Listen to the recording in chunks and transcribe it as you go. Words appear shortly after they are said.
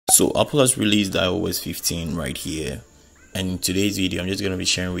So Apple has released iOS 15 right here, and in today's video I'm just going to be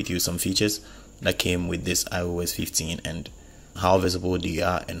sharing with you some features that came with this iOS 15 and how visible they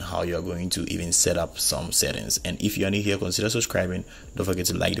are and how you're going to even set up some settings. And if you're new here, consider subscribing. Don't forget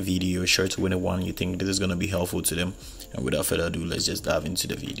to like the video, share to anyone you think this is going to be helpful to them. And without further ado, let's just dive into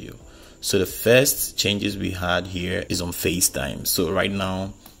the video. So the first changes we had here is on FaceTime. So right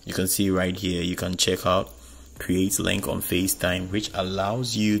now you can see right here, you can check out create link on FaceTime, which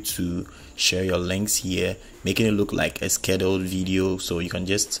allows you to share your links here, making it look like a scheduled video. So you can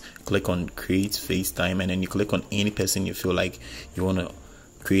just click on create FaceTime, and then you click on any person you feel like you want to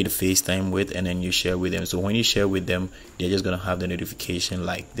create a FaceTime with, and then you share with them. So when you share with them, they're just gonna have the notification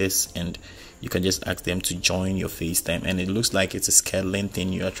like this, and you can just ask them to join your FaceTime, and it looks like it's a scheduling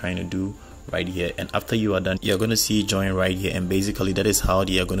thing you are trying to do right here. And after you are done, you're going to see join right here, and basically that is how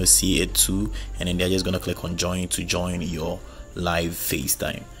they are going to see it too. And then they're just going to click on join to join your live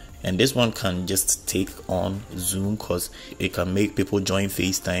FaceTime. And this one can just take on Zoom, because it can make people join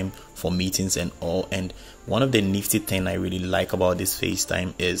FaceTime for meetings and all. And one of the nifty thing I really like about this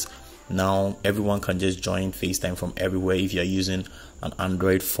FaceTime is now everyone can just join FaceTime from everywhere. If you're using an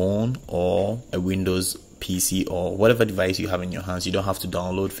Android phone or a Windows PC or whatever device you have in your hands, you don't have to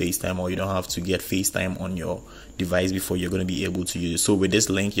download FaceTime, or you don't have to get FaceTime on your device before you're going to be able to use it. So with this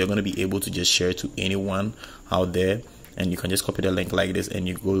link, you're going to be able to just share to anyone out there, and you can just copy the link like this, and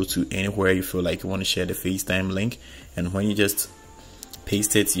you go to anywhere you feel like you want to share the FaceTime link. And when you just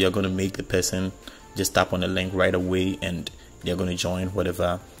paste it, you're going to make the person just tap on the link right away, and they're going to join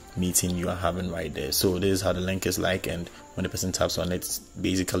whatever meeting you are having right there. So this is how the link is like, and when the person taps on it,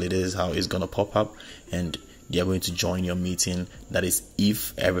 basically this is how it's gonna pop up, and they're going to join your meeting. That is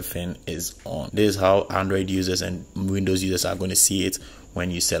if everything is on. This is how Android users and Windows users are going to see it when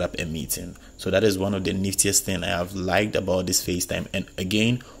you set up a meeting. So that is one of the niftiest thing I have liked about this FaceTime. And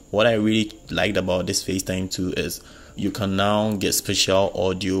again, what I really liked about this FaceTime too is you can now get special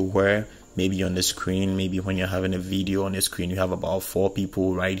audio where maybe on the screen, maybe when you're having a video on the screen, you have about 4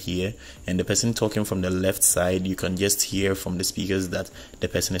 people right here, and the person talking from the left side, you can just hear from the speakers that the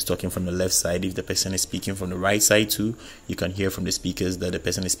person is talking from the left side. If the person is speaking from the right side too, you can hear from the speakers that the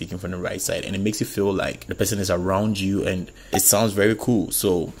person is speaking from the right side, and it makes you feel like the person is around you, and it sounds very cool.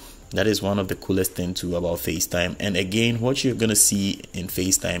 So that is one of the coolest things too about FaceTime. And again, what you're gonna see in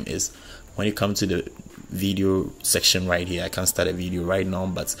FaceTime is when you come to the video section right here, I can't start a video right now,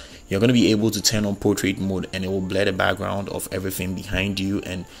 but you're going to be able to turn on portrait mode, and it will blur the background of everything behind you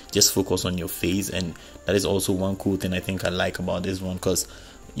and just focus on your face. And that is also one cool thing I think I like about this one, because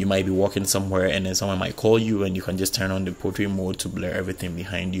you might be walking somewhere and then someone might call you, and you can just turn on the portrait mode to blur everything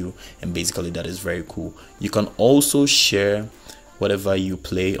behind you, and basically that is very cool. You can also share whatever you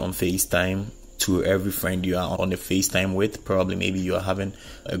play on FaceTime to every friend you are on the FaceTime with. Probably maybe you are having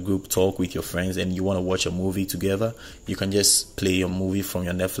a group talk with your friends and you want to watch a movie together. You can just play your movie from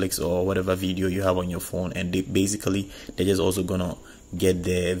your Netflix or whatever video you have on your phone, and they're just also gonna get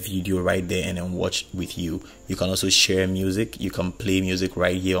the video right there and then watch with you. You can also share music. You can play music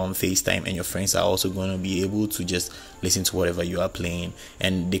right here on FaceTime, and your friends are also going to be able to just listen to whatever you are playing.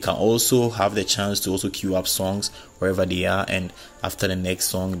 And they can also have the chance to also queue up songs wherever they are, and after the next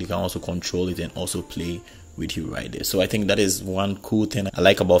song they can also control it and also play with you right there. So I think that is one cool thing I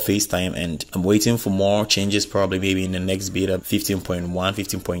like about FaceTime, and I'm waiting for more changes, probably maybe in the next beta 15.1,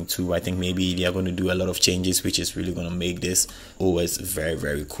 15.2. I think maybe they are going to do a lot of changes, which is really going to make this OS very,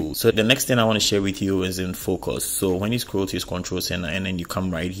 very cool. So the next thing I want to share with you is in focus. So when you scroll to your control center and then you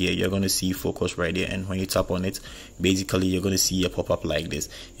come right here, you're going to see focus right there, and when you tap on it, basically you're going to see a pop-up like this,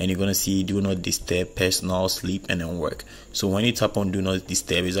 and you're going to see do not disturb, personal, sleep, and then work. So when you tap on do not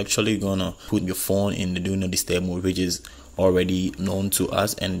disturb, it's actually going to put your phone in the do not disturb mode, which is already known to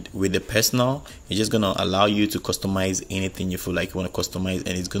us. And with the personal, it's just gonna allow you to customize anything you feel like you want to customize,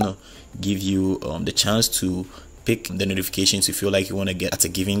 and it's gonna give you the chance to pick the notifications you feel like you want to get at a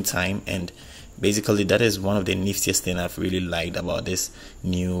given time. And basically that is one of the niftiest thing I've really liked about this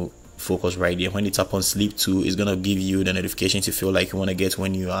new focus right here. When you tap on sleep too, it's gonna give you the notifications you feel like you want to get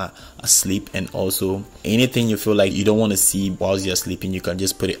when you are asleep, and also anything you feel like you don't want to see whilst you're sleeping, you can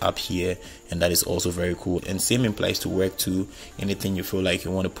just put it up here, and that is also very cool. And same applies to work too. Anything you feel like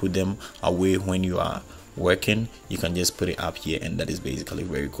you want to put them away when you are working, you can just put it up here, and that is basically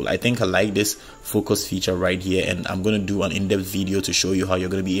very cool. I think I like this focus feature right here, and I'm going to do an in-depth video to show you how you're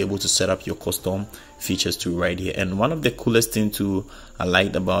going to be able to set up your custom features too right here. And one of the coolest thing too I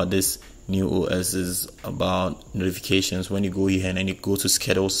liked about this new OS is about notifications. When you go here and then you go to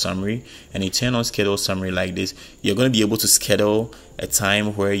schedule summary and you turn on schedule summary like this, you're going to be able to schedule a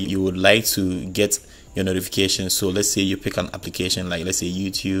time where you would like to get your notifications. So let's say you pick an application like, let's say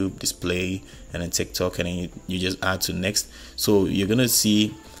YouTube, display, and then TikTok, and then you just add to next. So you're gonna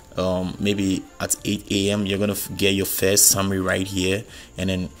see maybe at 8 a.m. you're gonna get your first summary right here, and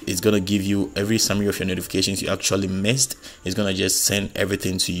then it's gonna give you every summary of your notifications you actually missed. It's gonna just send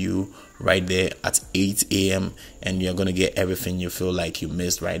everything to you right there at 8 a.m. and you're gonna get everything you feel like you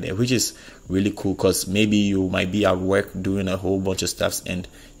missed right there, which is really cool, because maybe you might be at work doing a whole bunch of stuff and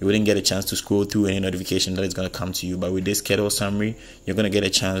you wouldn't get a chance to scroll through any notification that is going to come to you. But with this schedule summary, you're going to get a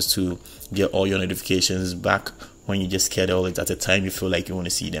chance to get all your notifications back when you just schedule it at a time you feel like you want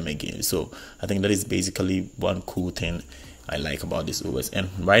to see them again. So I think that is basically one cool thing I like about this OS. And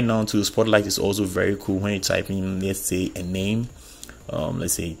right now too, Spotlight is also very cool. When you type in, let's say, a name,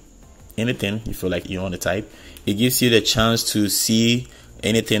 let's say anything you feel like you want to type, it gives you the chance to see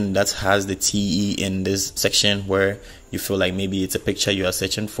anything that has the TE in this section, where you feel like maybe it's a picture you are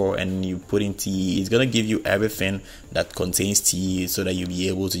searching for and you put in TE. It's gonna give you everything that contains TE so that you'll be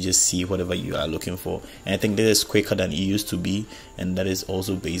able to just see whatever you are looking for. And I think this is quicker than it used to be, and that is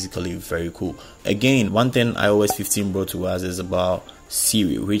also basically very cool. Again, one thing iOS 15 brought to us is about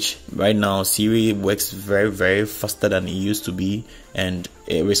Siri, which right now Siri works very faster than it used to be, and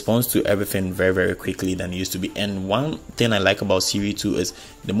it responds to everything very quickly than it used to be. And one thing I like about Siri too is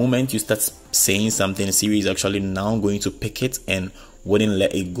the moment you start saying something, Siri is actually now going to pick it and wouldn't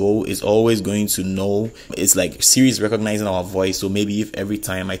let it go. It's always going to know. It's like Siri is recognizing our voice, so maybe if every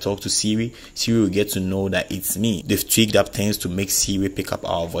time I talk to Siri, Siri will get to know that it's me. They've tweaked up things to make Siri pick up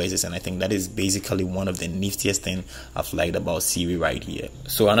our voices, and I think that is basically one of the niftiest things I've liked about Siri right here.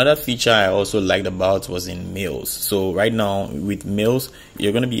 So another feature I also liked about was in Mails. So right now with Mails,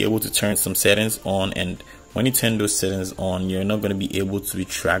 you're going to be able to turn some settings on, and when you turn those settings on, you're not going to be able to be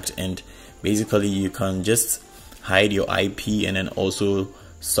tracked, and basically you can just hide your IP and then also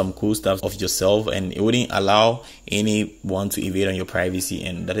some cool stuff of yourself, and it wouldn't allow anyone to invade on your privacy.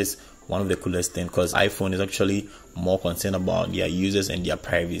 And that is one of the coolest things, because iPhone is actually more concerned about their users and their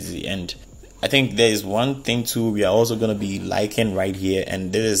privacy. And I think there is one thing too we are also going to be liking right here,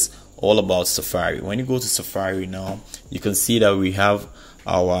 and this is all about Safari. When you go to Safari now, you can see that we have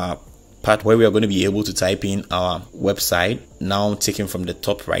our part where we are going to be able to type in our website, now taken from the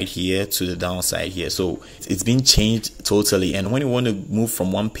top right here to the downside here. So it's been changed totally, and when you want to move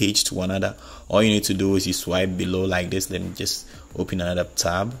from one page to another, all you need to do is you swipe below like this. Let me just open another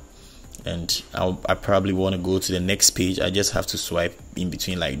tab, and I probably want to go to the next page. I just have to swipe in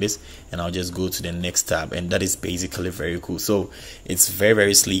between like this, and I'll just go to the next tab, and that is basically very cool. So it's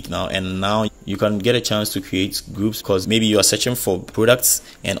very sleek now, and now you can get a chance to create groups, because maybe you are searching for products,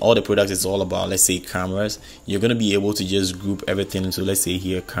 and all the products is all about, let's say, cameras. You're going to be able to just group everything into, let's say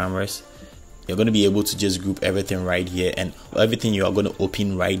here, cameras. You're going to be able to just group everything right here, and everything you are going to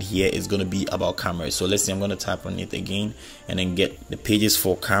open right here is going to be about cameras. So let's say I'm going to tap on it again and then get the pages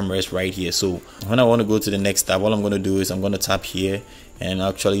for cameras right here. So when I want to go to the next tab, all I'm going to do is I'm going to tap here and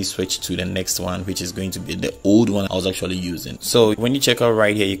actually switch to the next one, which is going to be the old one I was actually using. So when you check out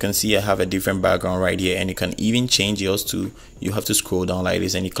right here, you can see I have a different background right here, and you can even change yours too. You have to scroll down like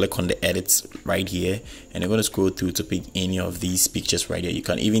this, and you click on the edits right here, and you're going to scroll through to pick any of these pictures right here. You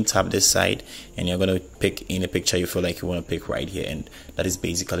can even tap this side, and you're going to pick any picture you feel like you want to pick right here, and that is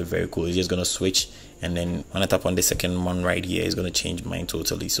basically very cool. It's just going to switch, and then when I tap on the second one right here, it's going to change mine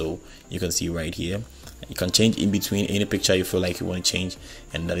totally. So you can see right here, you can change in between any picture you feel like you want to change,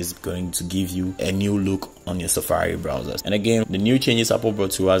 and that is going to give you a new look on your Safari browsers. And again, the new changes Apple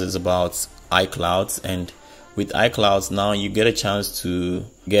brought to us is about iCloud, and with iCloud now you get a chance to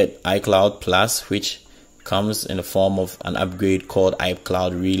get iCloud Plus, which comes in the form of an upgrade called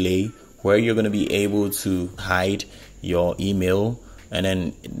iCloud Relay, where you're going to be able to hide your email. And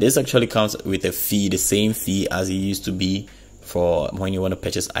then this actually comes with a fee, the same fee as it used to be for when you want to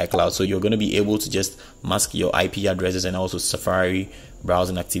purchase iCloud. So you're going to be able to just mask your IP addresses and also Safari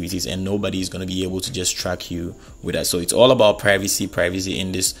browsing activities, and nobody is going to be able to just track you with that. So it's all about privacy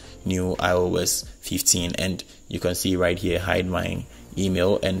in this new iOS 15, and you can see right here, hide my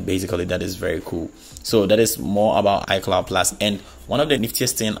email, and basically that is very cool. So that is more about iCloud Plus. And one of the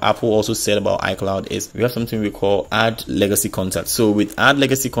niftiest thing Apple also said about iCloud is we have something we call add legacy contact. So with add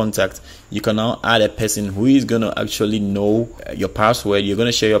legacy contact, you can now add a person who is going to actually know your password. You're going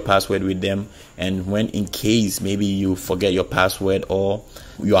to share your password with them, and when in case maybe you forget your password or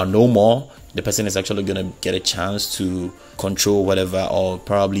you are no more, the person is actually going to get a chance to control whatever, or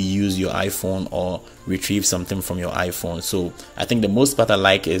probably use your iPhone or retrieve something from your iPhone. So I think the most part I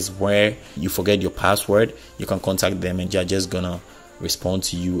like is where you forget your password, you can contact them and they're just gonna respond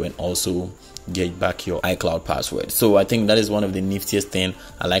to you and also get back your iCloud password. So I think that is one of the niftiest thing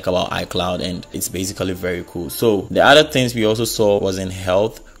I like about iCloud, and it's basically very cool. So the other things we also saw was in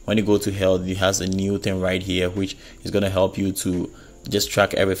health. When you go to health, it has a new thing right here which is going to help you to just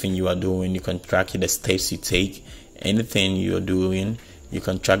track everything you are doing. You can track the steps you take, anything you're doing. You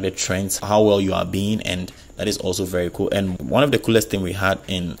can track the trends, how well you are being, and that is also very cool. And one of the coolest thing we had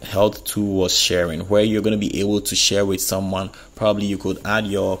in health too was sharing, where you're going to be able to share with someone. Probably you could add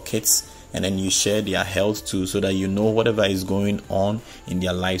your kids and then you share their health too, so that you know whatever is going on in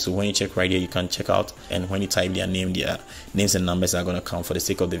their life. So when you check right here, you can check out, and when you type their name, their names and numbers are going to come. For the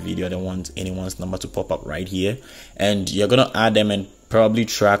sake of the video, I don't want anyone's number to pop up right here, and you're going to add them and probably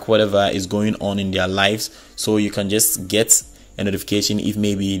track whatever is going on in their lives. So you can just get a notification if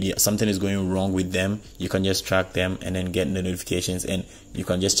maybe something is going wrong with them. You can just track them and then get the notifications, and you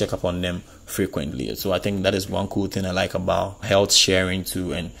can just check up on them frequently. So I think that is one cool thing I like about health sharing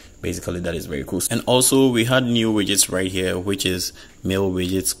too, and basically that is very cool. And also we had new widgets right here, which is mail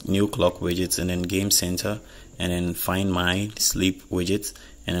widgets, new clock widgets, and then game center, and then find my sleep widgets,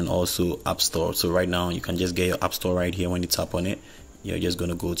 and then also app store. So right now you can just get your app store right here. When you tap on it, you're just going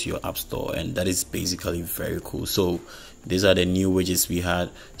to go to your app store, and that is basically very cool. So these are the new widgets we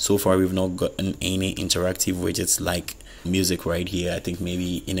had. So far we've not gotten any interactive widgets like music right here. I think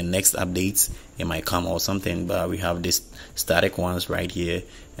maybe in the next updates it might come or something, but we have this static ones right here,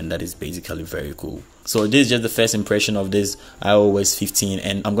 and that is basically very cool. So this is just the first impression of this iOS 15,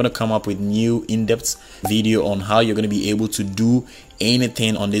 and I'm going to come up with new in-depth video on how you're going to be able to do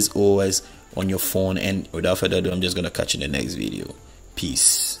anything on this OS on your phone. And without further ado, I'm just going to catch you in the next video.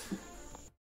 Peace.